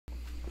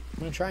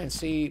gonna try and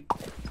see.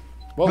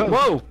 Whoa! Whoa!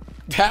 Whoa.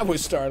 That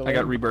was startling. I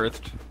got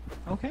rebirthed.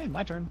 Okay,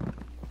 my turn.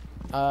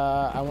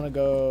 I want to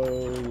go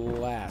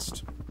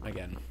last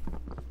again.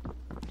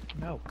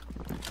 No.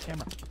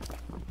 Camera.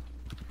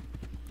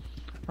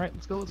 Alright,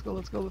 let's go, let's go,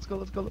 let's go, let's go,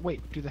 let's go. Wait,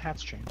 do the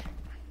hats change?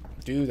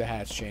 Do the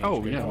hats change? Oh,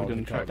 Good yeah, call, we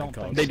didn't good call, try. good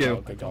call, They good do.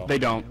 call, good call. They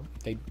don't.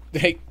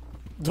 They.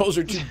 Those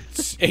are two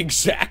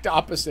exact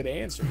opposite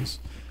answers.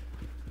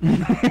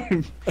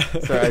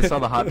 Sorry, I saw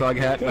the hot dog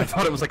hat, and I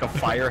thought it was like a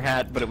fire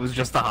hat, but it was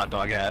just a hot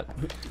dog hat.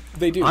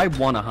 They do. I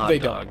want a hot They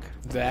dog.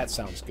 don't. That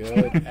sounds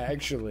good,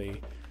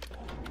 actually.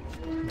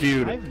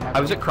 Dude,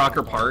 I was at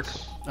Crocker Park.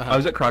 Uh-huh. I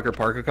was at Crocker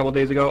Park a couple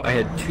days ago. I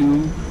had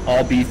 2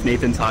 all-beef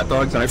Nathan's hot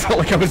dogs, and I felt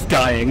like I was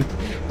dying.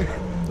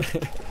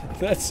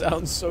 That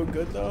sounds so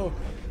good, though.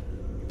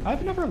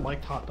 I've never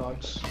liked hot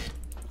dogs.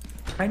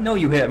 I know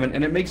you haven't,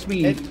 and it makes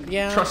me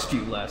yeah. trust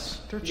you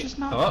less. They're just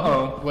not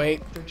Uh-oh.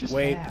 Wait, They're just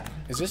wait. bad.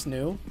 Is this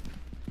new?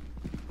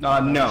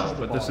 No, the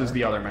but this bar. is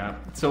the other map.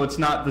 So it's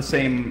not the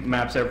same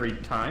maps every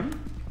time.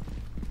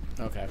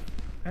 Okay.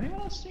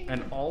 Anyone else see?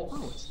 And also...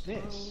 Oh, it's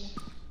this.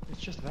 It's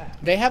just that.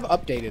 They have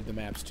updated the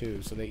maps,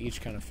 too, so they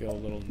each kind of feel a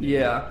little new.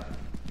 Yeah.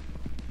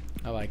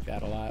 I like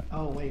that a lot.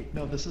 Oh, wait.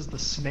 No, this is the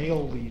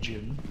Snail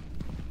Legion.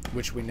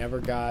 Which we never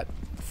got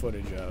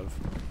footage of.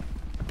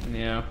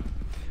 Yeah.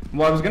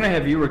 Well, I was gonna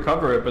have you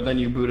recover it, but then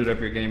you booted up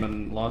your game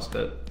and lost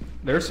it.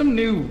 There's some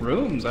new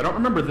rooms. I don't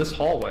remember this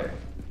hallway.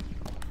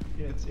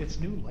 Yeah, it's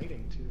new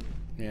lighting,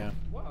 too. Yeah.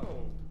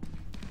 Whoa.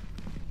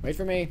 Wait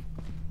for me.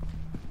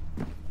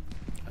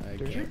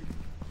 Did you?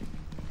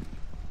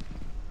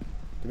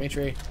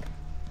 Dimitri.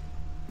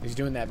 He's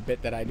doing that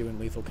bit that I do in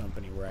Lethal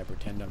Company where I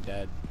pretend I'm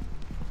dead.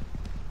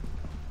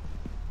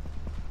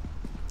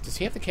 Does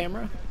he have the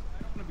camera?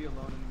 I don't want to be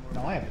alone anymore.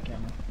 No, I have the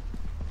camera.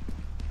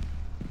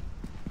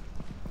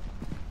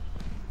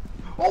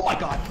 Oh my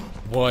god!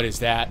 What is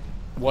that?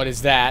 What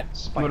is that?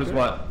 Spider? What is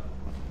what?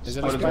 Is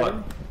it What a is spider?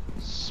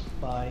 what?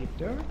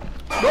 Spider?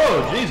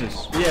 Oh,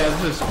 Jesus. Yeah,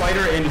 this is a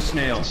spider and a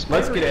snail. It's a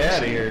spider Let's get and a out of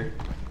snail. here.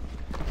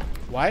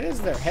 Why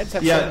does their heads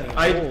have Yeah, so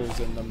many holes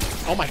in them?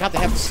 Oh my god, they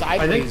have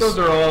sideways. I think those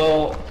are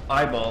all Have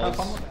eyeballs.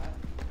 fun with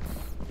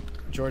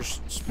that. George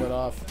split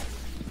off.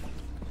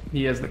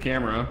 He has the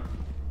camera.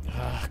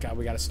 Ah, god,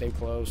 we gotta stay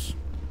close.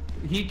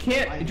 He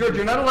can't... George,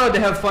 you're not allowed to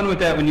have fun with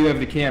that when you have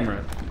the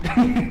camera.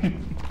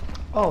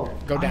 Oh,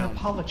 Go I down.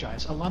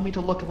 apologize. Allow me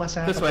to look less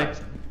This way.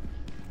 appetizing.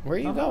 Where are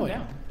you I'm going going?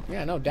 down.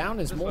 Yeah, no, down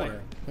is This more. way.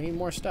 We need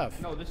more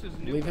stuff. No, this is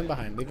new. Leave him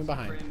behind, leave him This is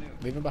behind. brand new.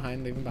 Leave him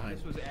behind, leave him behind.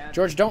 This was added.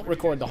 George, don't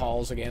record the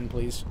halls again,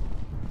 please.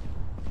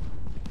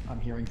 I'm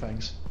hearing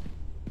things.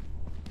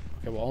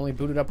 Okay, we'll only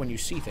boot it up when you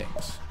see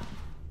things.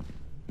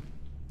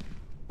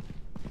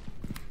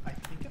 I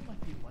think it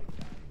might be like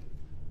that.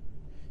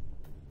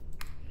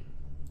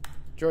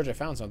 George, I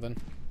found something.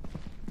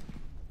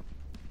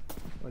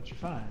 What'd you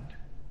find?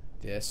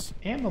 This.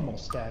 Animal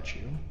statue.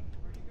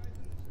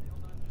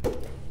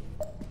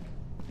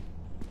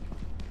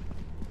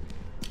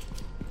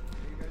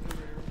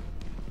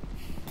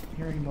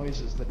 Hearing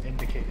noises that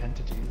indicate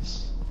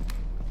entities.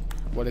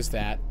 What is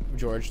that,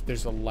 George?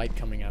 There's a light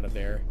coming out of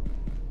there.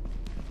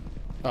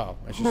 Oh,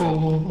 it's just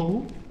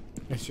Oh.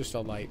 it's just a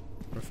light.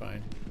 We're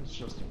fine. It's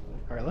just.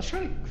 Alright, let's try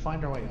to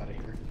find our way out of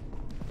here.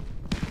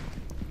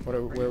 Where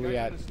are you we guys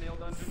at? in the snail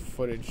dungeon?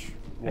 Footage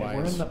Hey,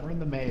 wise. we're in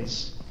the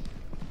maze.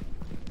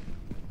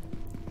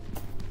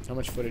 How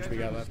much footage we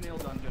You guys got are in the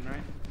left? snail dungeon,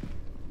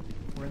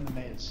 right? We're in the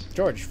maze.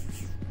 George,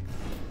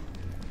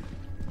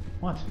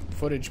 What?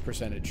 footage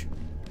percentage.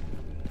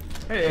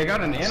 Hey, I got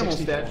an animal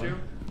 64. statue.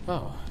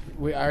 Oh,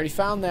 we already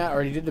found that.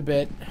 Already did the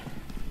bit.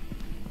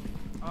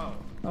 Oh.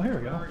 Oh, here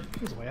we go.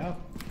 There's a way out.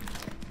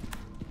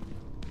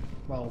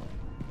 Well,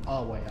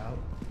 a way out.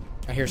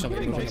 I hear I'm something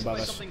getting moving chased above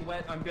by us. something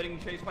wet. I'm getting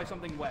chased by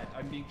something wet.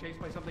 I'm being chased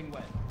by something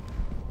wet.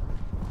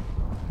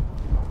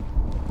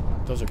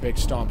 Those are big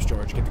stomps,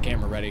 George. Get the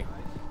camera ready.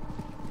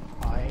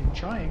 I'm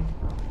trying.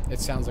 It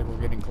sounds like we're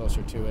getting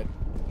closer to it.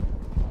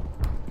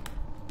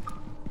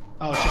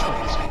 Oh, it's just a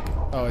maze.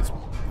 Oh,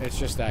 it's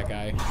just that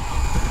guy.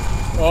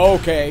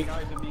 Okay.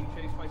 Guys, I'm being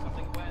chased by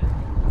something wet.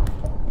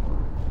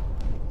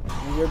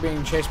 You're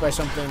being chased by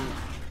something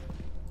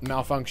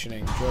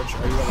malfunctioning. George,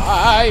 are you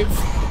alive?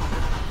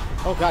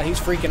 Oh god, he's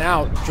freaking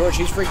out. George,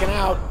 he's freaking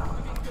out.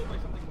 I'm being killed by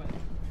something wet.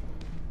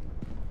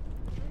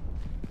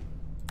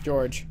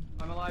 George.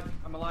 I'm alive.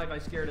 I'm alive. I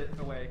scared it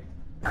away.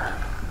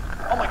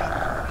 Oh my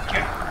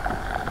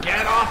god.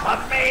 Get off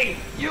of me,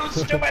 you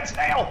stupid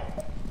snail!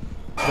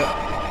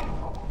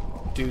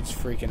 Dude's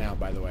freaking out,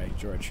 by the way,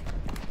 George.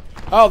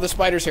 Oh, the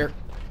spider's here.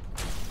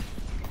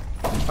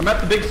 I'm at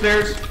the big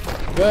stairs.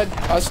 Good.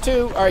 Us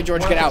too. Alright,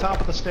 George, We're get at out. the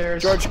top of the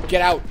stairs. George,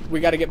 get out. We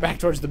gotta get back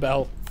towards the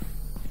bell.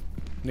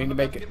 Need to I'm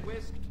make about it. get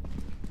whisked.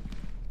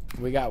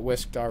 We got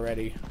whisked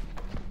already.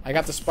 I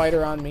got the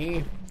spider on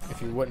me.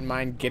 If you wouldn't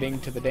mind getting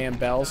to the damn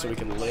bell so we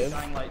can live.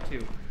 Dying light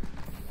too.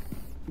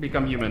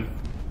 Become human.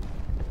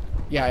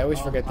 Yeah, I always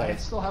forget I that.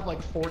 still have like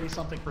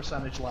 40-something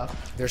percentage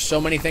left. There's so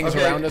many things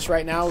Okay. around us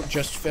right now.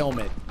 Just film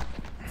it.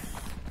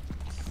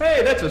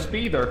 Hey, that's a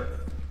speeder.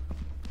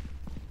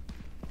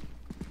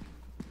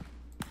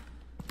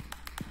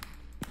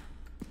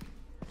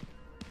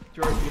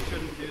 George, you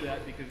shouldn't do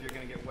that because you're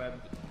gonna get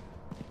webbed.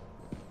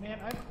 Man,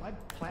 I'm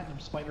Platinum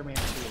Spider-Man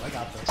 2. I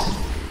got this.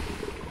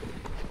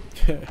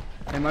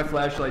 And my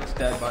flashlight's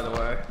dead, by the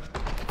way.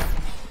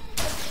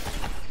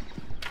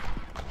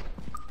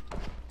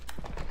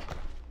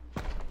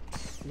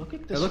 Look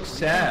at this. It looks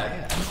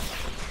sad. Man.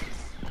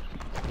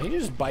 Did he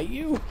just bite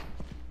you?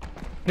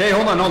 Hey,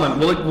 hold on.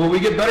 Will we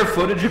get better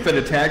footage if it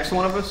attacks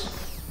one of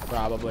us?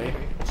 Probably.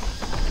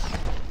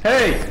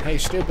 Hey! Hey,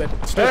 stupid.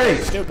 Hey!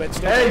 Stupid.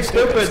 Hey,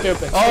 stupid!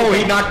 Oh,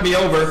 he knocked me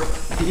over.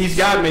 He's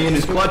got me in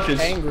his clutches.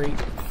 Angry.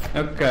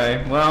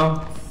 Okay,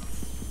 well.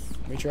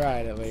 We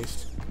tried at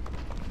least.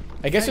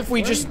 I guess if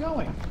we Where just are you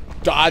going?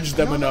 dodge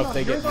them No, enough,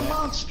 they you're get the mad.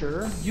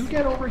 monster. You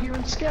get over here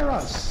and scare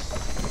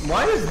us.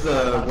 Why is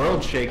the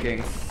world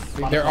shaking?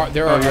 There are. Oh,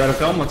 you're out of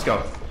film? Let's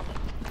go.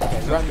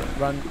 Okay,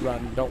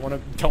 run. Don't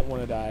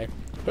wanna die.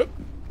 Oop.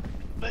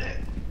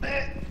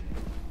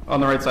 On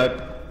the right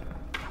side.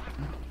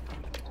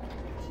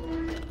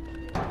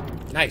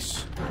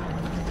 Nice.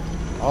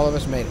 All of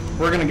us made it.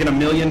 We're gonna get $1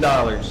 million.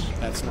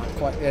 That's not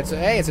quite. It's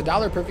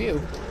 $1 per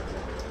view.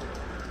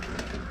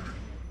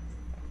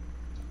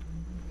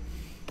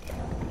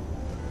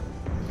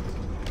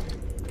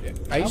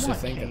 I used to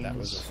want think that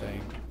was a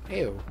thing.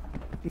 Ew.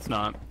 It's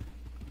not.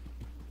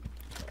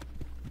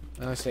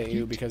 I say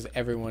ew because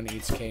everyone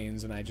eats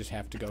canes and I just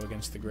have to go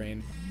against the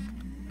grain.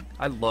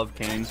 I love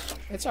canes.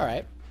 It's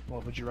alright.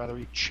 Well, would you rather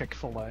eat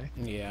Chick-fil-A?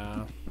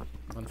 Yeah.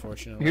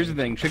 Unfortunately. Here's the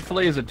thing,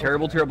 Chick-fil-A is a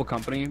terrible, terrible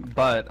company,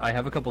 but I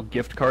have a couple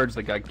gift cards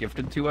that got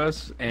gifted to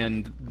us,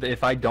 and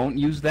if I don't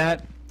use those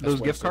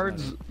gift wasted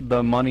cards,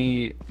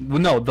 money.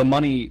 the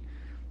money,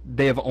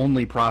 they have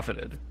only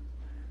profited.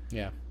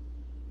 Yeah.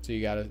 So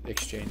you gotta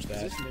exchange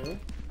that. Is this new?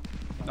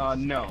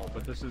 No,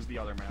 but this is the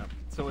other map.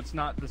 So it's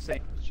not the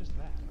same. It's just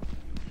that.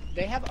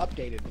 They have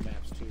updated the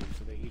maps too,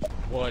 so they each.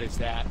 What is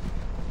that?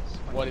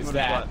 What is What is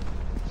that?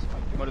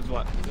 What is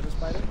what? Is it a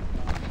spider?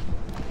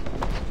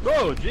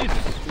 Oh, Jesus.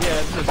 Yeah,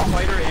 it's a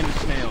spider and a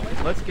snail.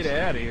 Let's get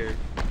out of here.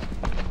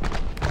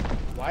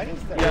 Why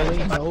does that? Yeah.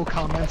 Really? No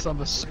comments on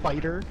the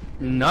spider?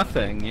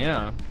 Nothing,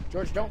 yeah.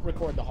 George, don't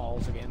record the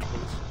halls again,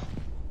 please.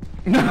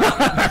 We'll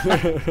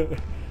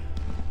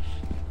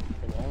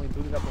only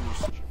boot it up when you.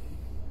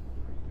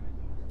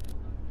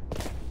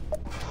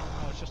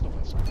 Oh, it's just a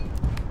whisk.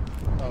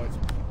 Oh, it's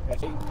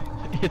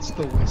It's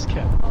the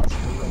Whisk-Cat monster.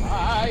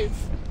 alive.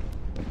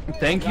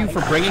 Thank you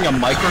for bringing a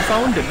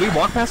microphone. Did we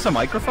walk past a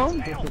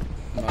microphone?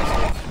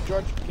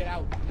 George, get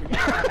out. You're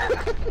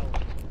getting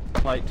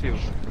out. Light two.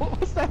 What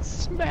was that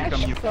smash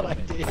Become you that I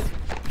did?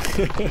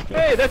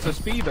 Hey, that's a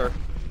speeder.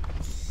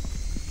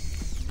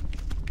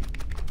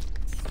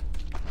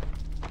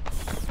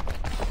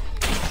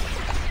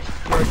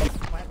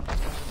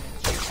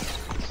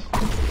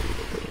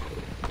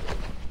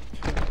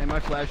 And my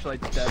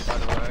flashlight's dead, by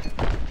the way.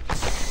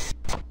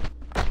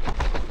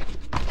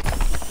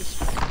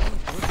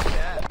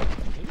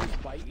 Did he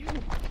just bite you?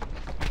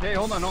 Hey,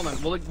 hold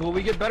on. Will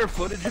we get better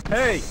footage?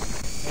 Hey! Hey,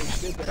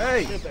 stupid.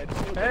 Hey! Stupid.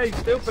 Hey,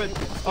 stupid!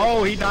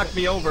 Oh, he knocked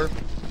me over.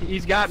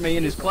 He's got me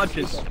in his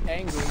clutches.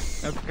 Angry.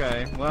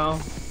 Okay,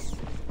 well.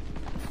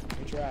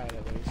 We tried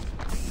at least.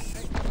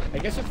 I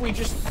guess if we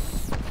just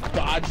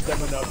dodge them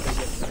enough, they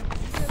get mad.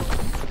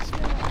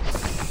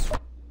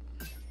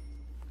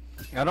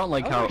 I don't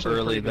like That was how actually a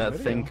early pretty good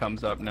that thing video.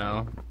 comes up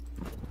now.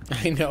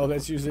 I know,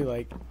 that's usually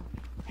like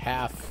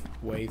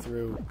halfway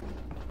through.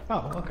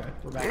 Oh, okay.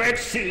 We're back.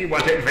 Let's see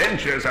what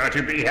adventures are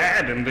to be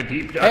had in the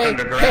deep dark Hey,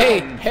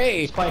 underground.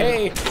 hey, Spider.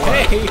 hey!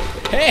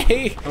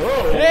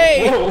 Oh,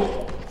 Hey!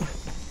 whoa.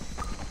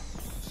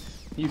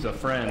 He's a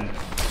friend.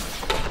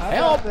 I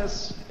Help! got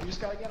this. You just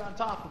gotta get on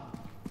top of him.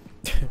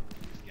 You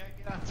just gotta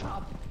get on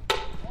top of him.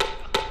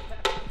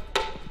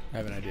 I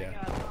have an idea.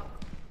 Get on top.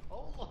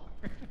 Oh,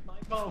 Lord, my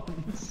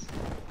bones.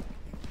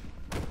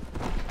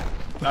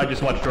 I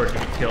just watched George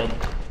get killed.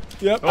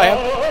 Yep, I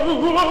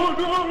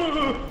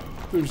have.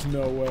 There's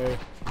no way.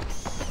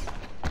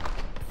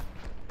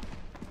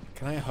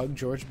 Can I hug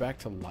George back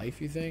to life,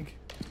 you think?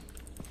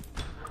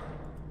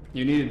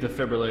 You need a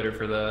defibrillator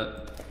for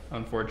that,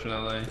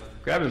 unfortunately.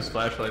 Grab his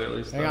flashlight at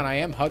least. Hang on, I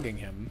am hugging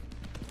him.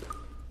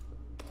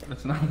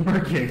 It's not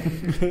working.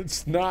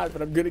 It's not,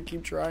 but I'm gonna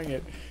keep trying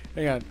it.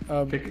 Hang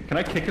on. Can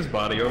I kick his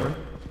body over?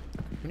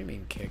 What do you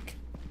mean kick?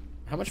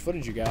 How much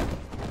footage you got?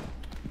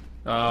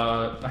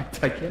 I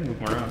can't move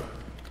him around.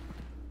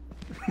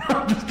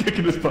 I'm just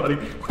kicking his body.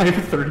 I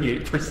have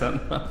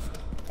 38% left.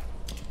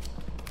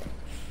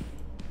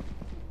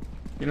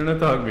 You don't have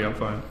to hug me, I'm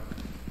fine.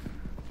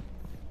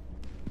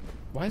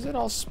 Why is it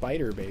all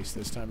spider-based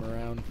this time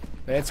around?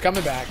 It's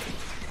coming back.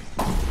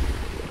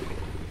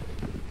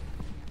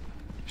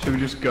 Should we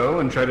just go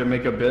and try to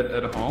make a bit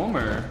at home,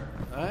 or?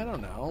 I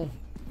don't know.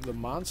 The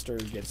monster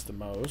gets the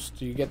most.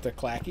 Do you get the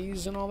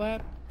clackies and all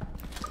that?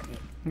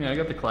 Yeah, I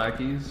got the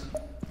clackies.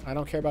 I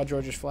don't care about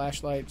George's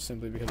flashlight,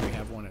 simply because we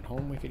have one at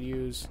home we could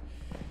use.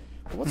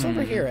 But what's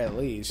over here, at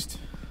least?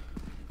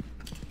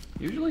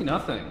 Usually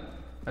nothing.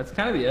 That's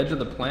kind of the edge of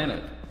the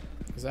planet.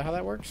 Is that how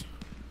that works?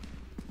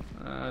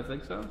 I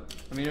think so.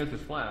 I mean, Earth is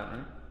flat,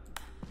 right?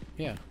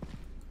 Yeah.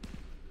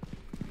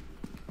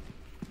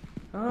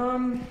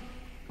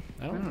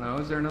 I don't know.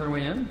 Is there another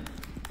way in?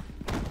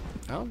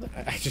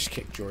 I just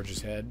kicked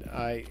George's head.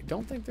 I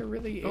don't think there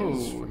really is.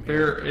 Oh,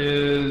 there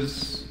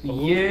is.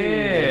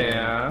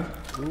 Yeah.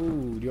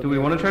 Ooh, Do we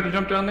want to try to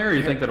jump down there, or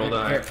you think that'll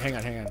die? Here, hang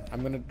on.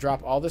 I'm gonna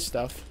drop all this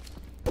stuff,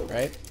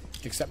 right?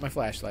 Except my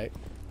flashlight.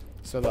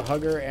 So the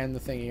hugger and the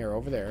thingy are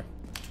over there.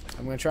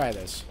 I'm gonna try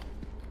this.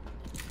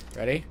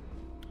 Ready?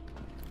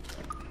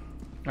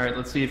 All right.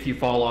 Let's see if you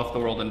fall off the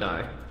world and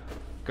die.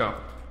 Go.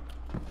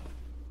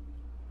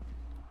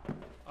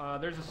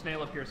 There's a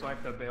snail up here, so I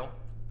have to bail.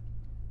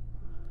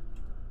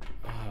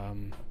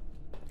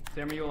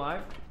 Sam, are you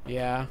alive?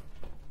 Yeah.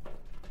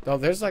 Oh,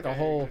 there's like a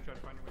whole. Try to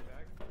find your way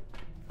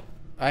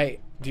back?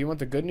 Do you want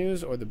the good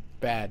news or the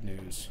bad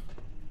news?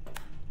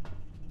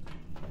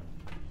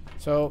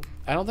 So,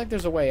 I don't think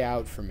there's a way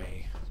out for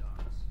me.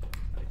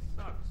 It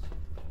sucks.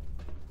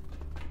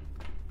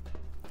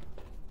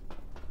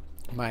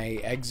 My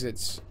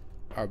exits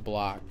are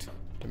blocked,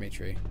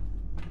 Dimitri.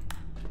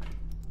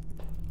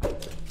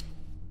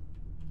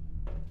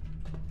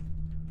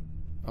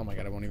 Oh my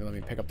god, it won't even let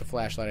me pick up the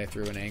flashlight I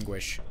threw in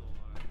anguish.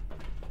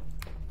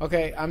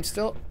 Okay, I'm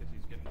still...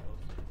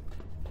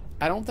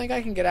 I don't think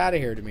I can get out of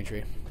here,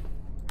 Dimitri.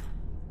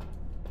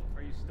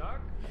 Are you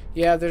stuck?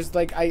 Yeah, there's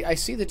like... I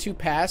see the two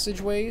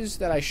passageways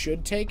that I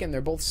should take, and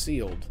they're both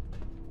sealed.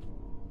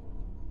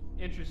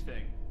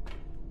 Interesting.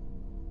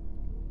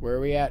 Where are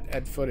we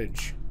at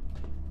footage?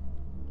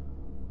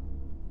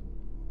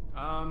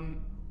 I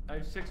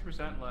have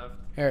 6% left.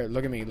 Here,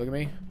 look at me,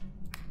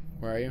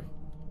 Where are you?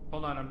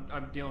 Hold on,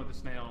 I'm dealing with the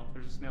snail.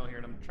 There's a snail here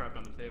and I'm trapped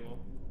on the table.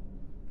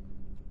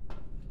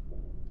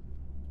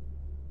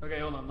 Okay,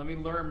 hold on. Let me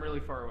lure him really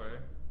far away.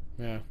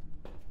 Yeah.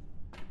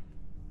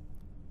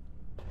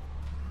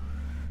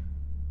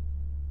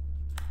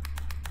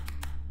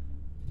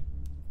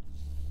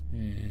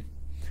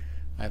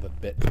 I have a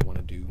bit I want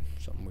to do.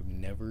 Something we've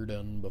never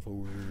done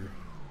before.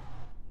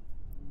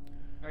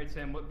 Alright,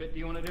 Sam, what bit do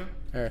you want to do?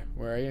 Here,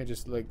 where are you?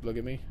 Just look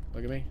at me.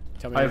 Look at me.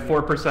 Tell me. I have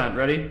 4%.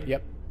 Ready?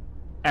 Yep.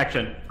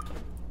 Action.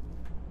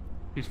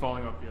 He's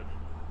falling off the edge.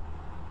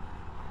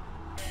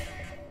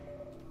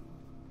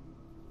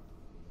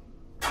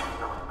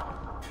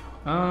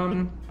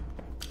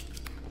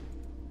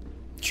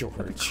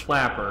 George.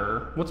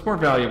 Clapper. What's more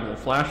valuable,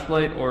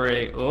 flashlight or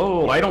a...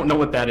 Oh, I don't know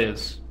what that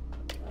is.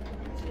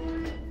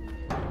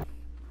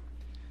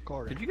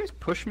 Gordon. Did you guys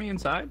push me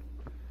inside?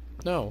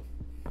 No.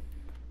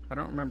 I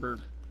don't remember.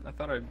 I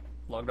thought I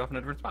logged off in a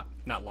different spot.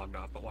 Not logged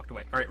off, but walked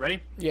away. Alright,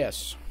 ready?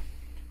 Yes.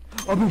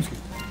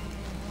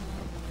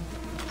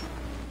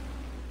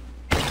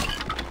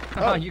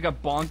 Oh, you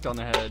got bonked on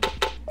the head.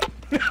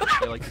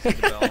 They like to see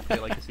the bell. They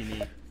like to see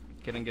me.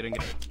 Get in.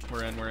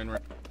 We're in.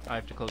 I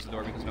have to close the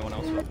door because no one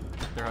else will.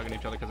 They're hugging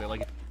each other because they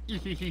like it.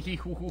 Okay.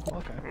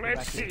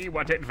 Let's see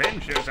what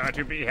adventures are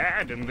to be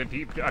had in the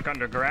deep dark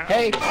underground.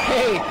 Hey!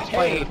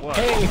 Whoa.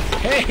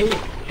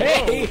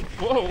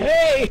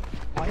 Hey!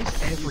 Why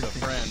is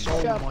everything friend.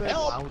 so Got much this.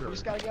 louder? We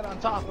just gotta get on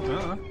top of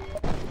it.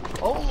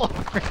 Oh Lord,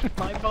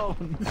 my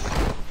bones.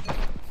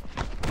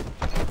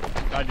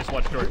 I just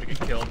watched George get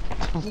killed.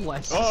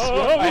 Bless. You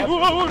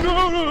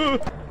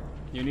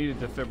need a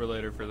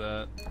defibrillator for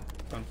that,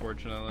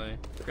 unfortunately.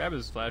 Grab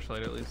his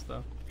flashlight at least,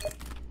 though.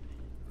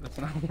 That's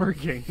not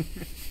working.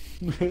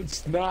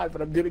 It's not, but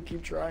I'm gonna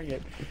keep trying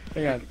it.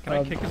 Hang on. Can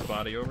I kick his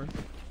body over? What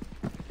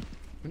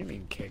do you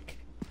mean kick?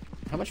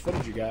 How much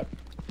footage you got?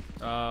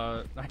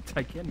 I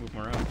can move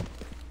him around.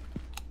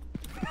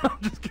 I'm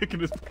just kicking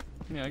his...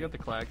 Yeah, I got the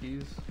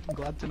clackies. I'm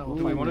glad to know.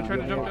 Do we want to try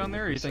to jump down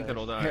there, or you think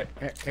that'll die?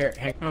 Here,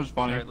 hang That was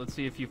funny. Alright, let's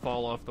see if you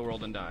fall off the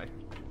world and die.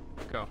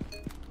 Go.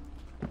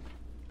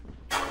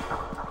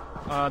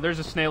 There's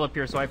a snail up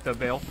here, so I have to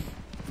bail.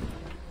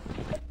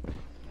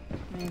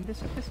 Man,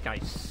 this guy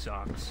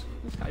sucks.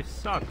 This guy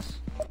sucks.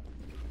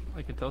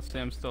 I can tell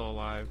Sam's still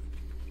alive.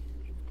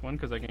 One,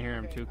 because I can hear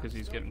him. Two, because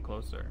he's getting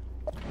closer.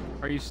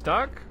 Are you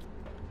stuck?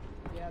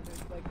 Yeah,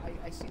 there's like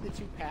I see the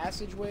two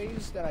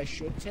passageways that I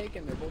should take,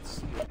 and they're both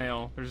sealed.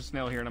 Snail. There's a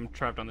snail here, and I'm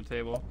trapped on the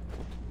table.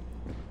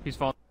 He's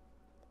falling.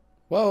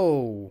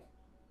 Whoa,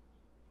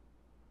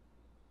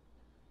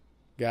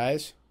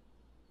 guys.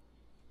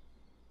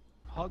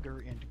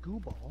 Hugger and goo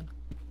ball.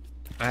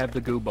 I have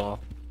the goo ball.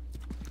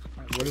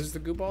 What does the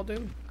goo ball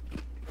do?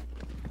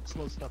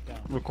 Slow stuff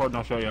down. Record and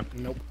I'll show you.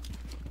 Nope.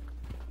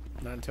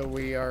 Not until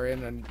we are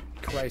in a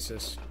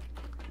crisis.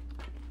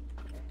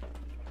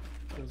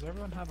 Does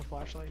everyone have a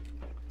flashlight?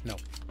 No.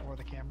 Or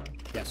the camera?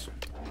 Yes.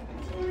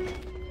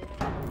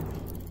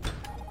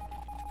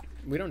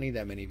 We don't need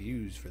that many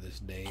views for this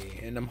day,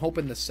 and I'm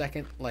hoping the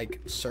second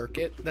like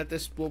circuit that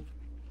this will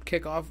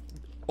kick off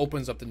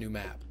opens up the new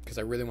map because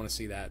I really want to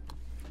see that.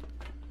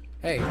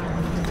 Hey.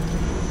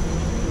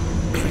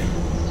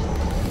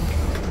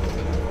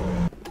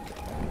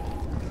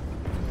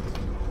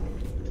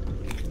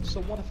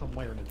 So what if I'm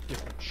wearing a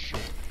different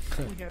shirt?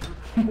 We had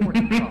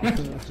recording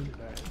problems today.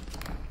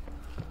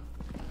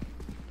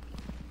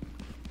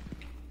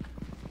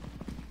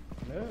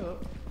 Hello?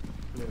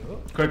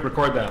 Hello? Quick,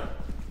 record that.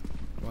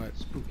 What?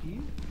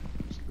 Spooky?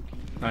 Spooky?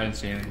 I didn't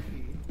see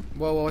anything.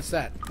 Whoa, what's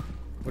that?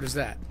 What is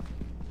that?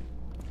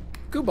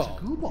 Goo ball.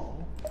 Goo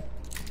ball?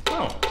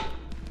 Oh.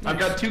 I've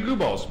got 2 goo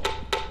balls.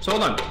 So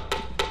hold on.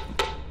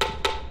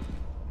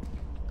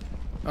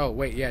 Oh,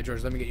 wait, yeah,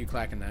 George, let me get you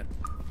clacking that.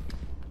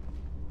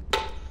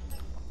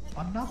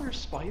 Another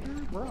spider?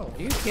 Bro.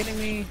 Are you kidding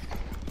me?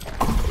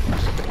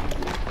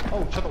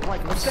 Oh, to the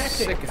right. What's that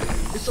thing? Sick of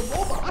these. It's a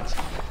robot.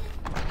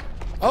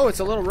 Oh, it's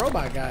a little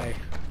robot guy.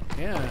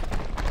 Yeah.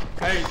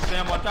 Hey,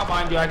 Sam, watch out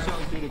behind you. I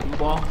accidentally threw the goo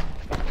ball.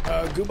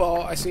 Goo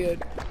ball, I see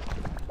it.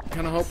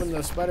 Kind of hoping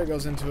the spider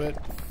goes into it.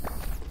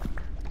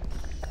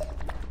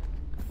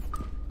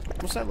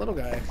 What's that little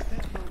guy?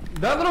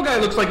 That little guy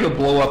looks like he'll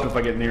blow up if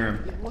I get near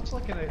him. It looks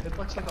like a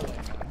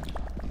landmine.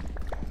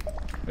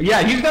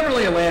 Yeah, he's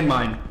definitely a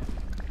landmine.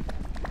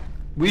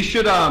 We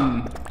should,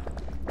 Well,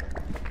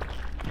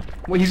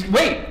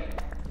 wait!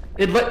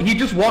 He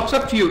just walks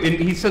up to you and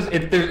he says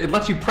it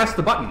lets you press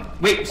the button.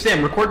 Wait,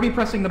 Sam, record me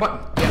pressing the button.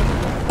 Yeah.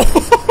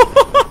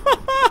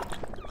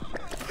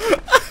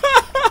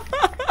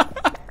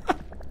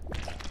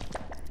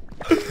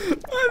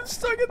 I'm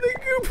stuck in the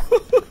goo ball.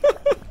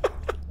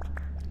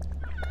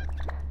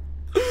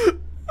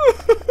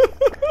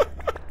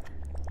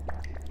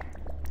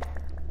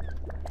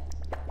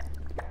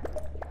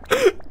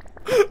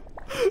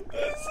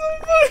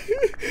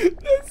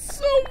 That's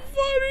so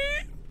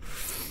funny.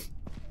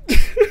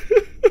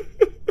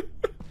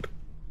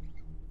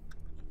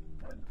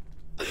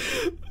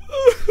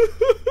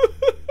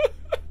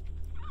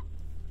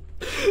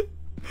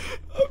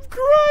 I'm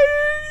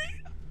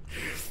crying.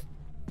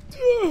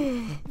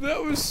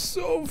 That was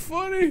so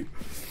funny.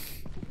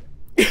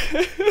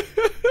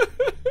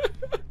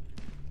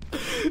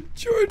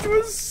 George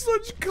was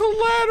such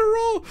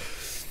collateral.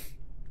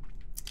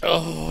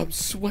 Oh, I'm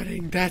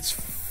sweating. That's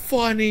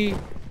funny.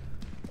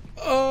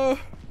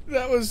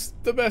 That was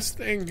the best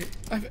thing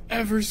I've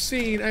ever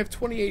seen. I have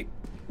 28%.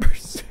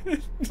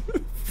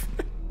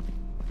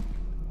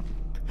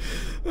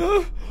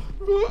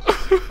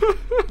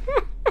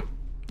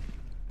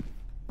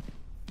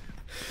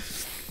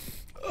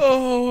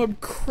 Oh, I'm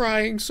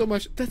crying so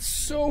much. That's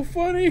so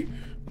funny.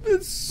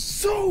 That's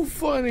so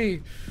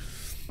funny.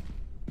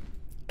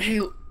 Hey,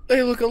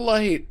 look, a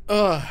light.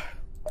 I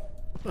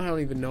don't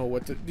even know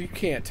what to. You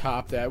can't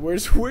top that. Where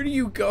do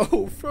you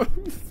go from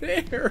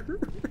there?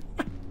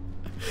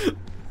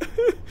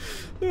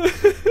 Hey,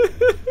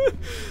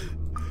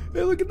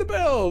 look at the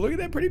bell. Look at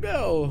that pretty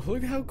bell.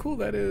 Look how cool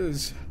that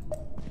is.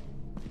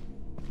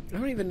 I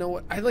don't even know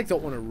what. I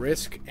don't want to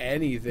risk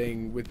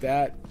anything with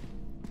that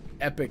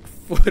epic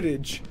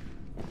footage.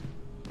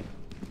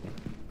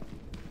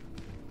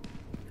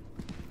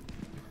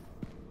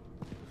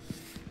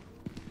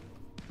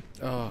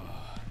 Oh.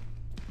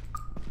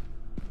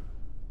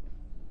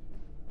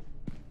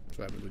 That's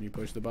what happens when you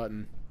push the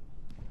button.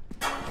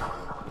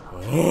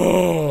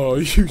 Oh,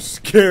 you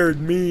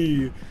scared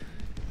me.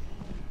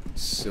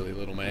 Silly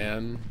little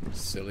man.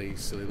 Silly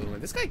little man.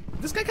 This guy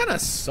kind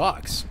of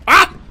sucks.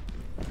 Ah!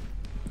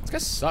 This guy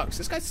sucks.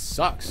 This guy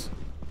sucks.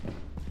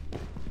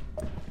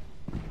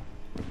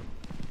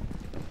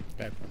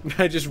 Okay.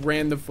 I just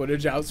ran the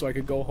footage out so I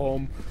could go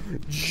home.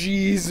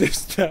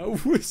 Jesus,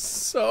 that was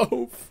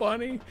so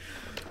funny.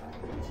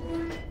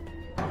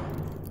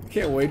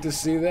 Can't wait to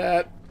see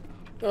that.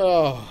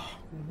 Oh,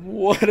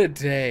 what a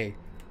day.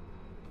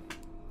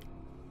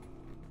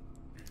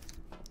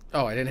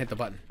 Oh, I didn't hit the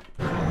button.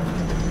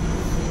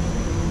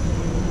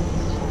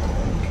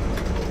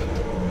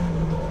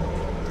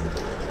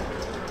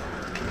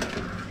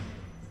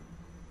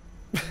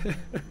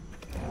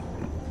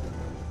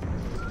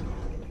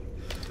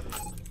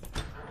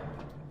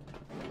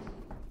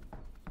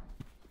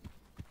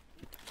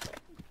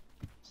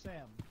 Sam.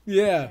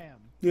 Yeah. Sam.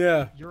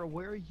 Yeah. You're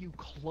aware you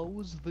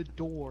close the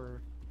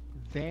door,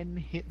 then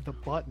hit the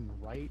button,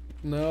 right?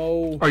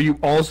 No. Are you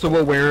also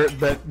aware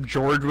that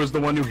George was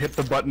the one who hit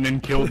the button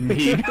and killed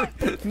me?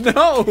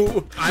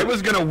 No. I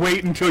was gonna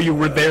wait until you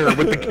were there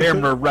with the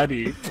camera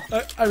ready.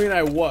 I mean,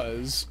 I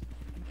was.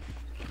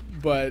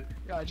 But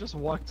Yeah, I just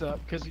walked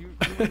up because you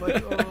were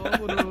like,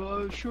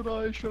 should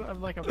I?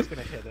 I'm like, I'm just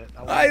gonna hit it.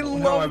 I won't-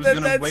 love No, I was that.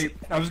 gonna That's. wait.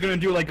 I was gonna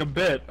do like a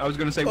bit. I was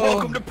gonna say,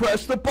 "Welcome to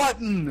press the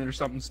button" or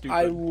something stupid.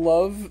 I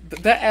love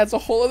that. Adds a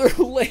whole other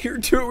layer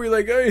to it. We're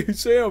like, hey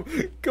Sam,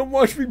 come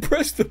watch me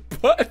press the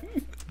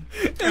button.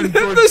 And then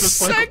George the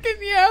just like-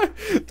 second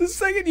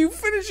you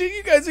finish it,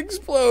 you guys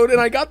explode.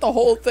 And I got the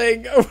whole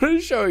thing. I want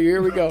to show you.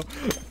 Here we go.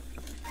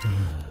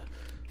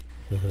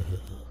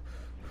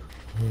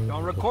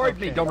 Don't record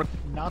me. Okay, Don't.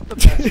 Not the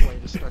best way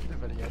to start the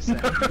video, Sam.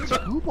 It's a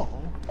goo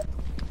ball.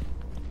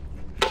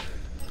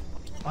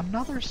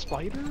 Another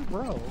spider,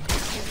 bro.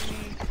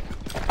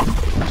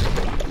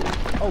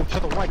 Oh, to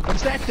the right.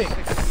 What's that thing?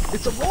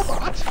 It's a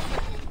robot.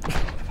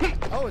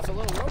 Oh, it's a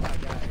little robot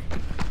guy.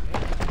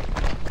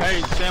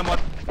 Hey, Sam, what?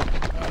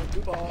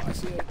 Goo ball. I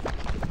see it.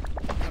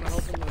 Kind of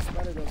hoping the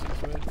spider goes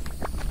into it.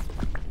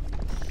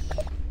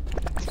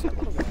 What's that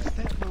little guy?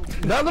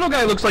 That little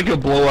guy looks like he'll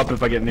blow up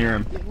if I get near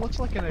him. It looks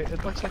like a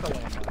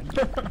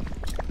landmine.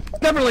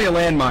 Definitely a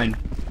landmine.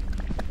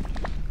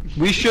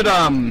 We should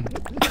well,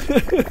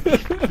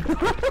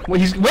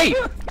 wait.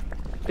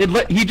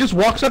 He just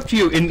walks up to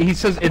you and he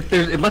says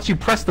it lets you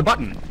press the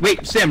button.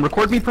 Wait, Sam,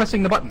 record me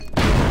pressing the button.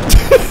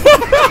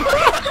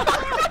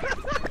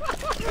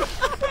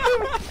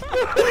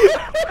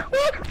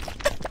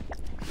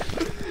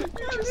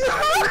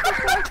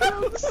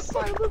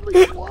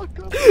 Silently walk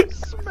up and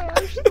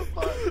smash the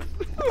button.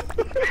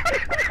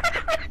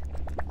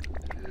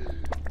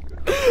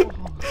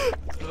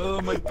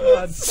 Oh my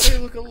god. They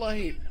look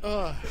alike.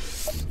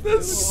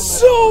 That's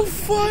so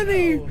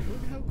funny.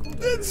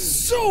 That's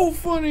so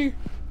funny.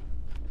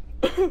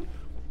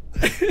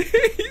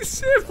 He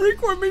said,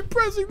 "Record me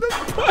pressing the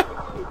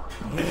button,"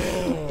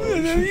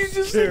 and then you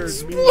just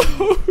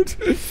explode.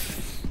 Man.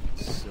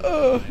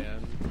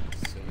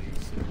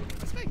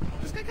 Silly.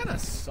 This guy kind of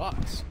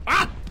sucks.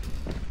 Ah!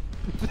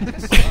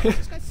 This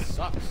guy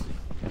sucks.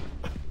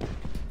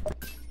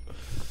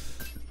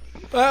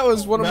 That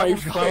was one of my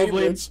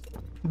favorites.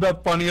 The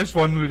funniest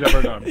one we've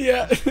ever done.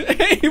 Yeah.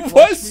 Hey,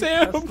 what,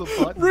 Sam?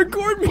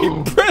 Record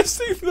me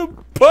pressing the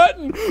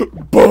button.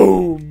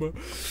 Boom.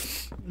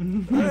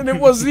 And it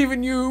wasn't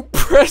even you who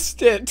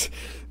pressed it.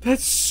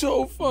 That's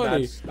so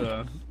funny.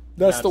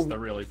 That's the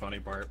really funny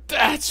part.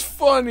 That's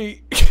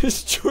funny.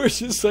 Because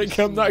George is like,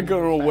 I'm not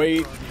going to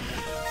wait.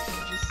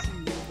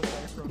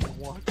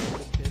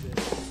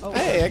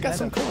 Hey, I got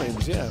some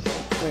coins, yeah.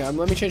 Hang on,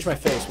 let me change my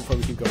face before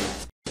we keep going.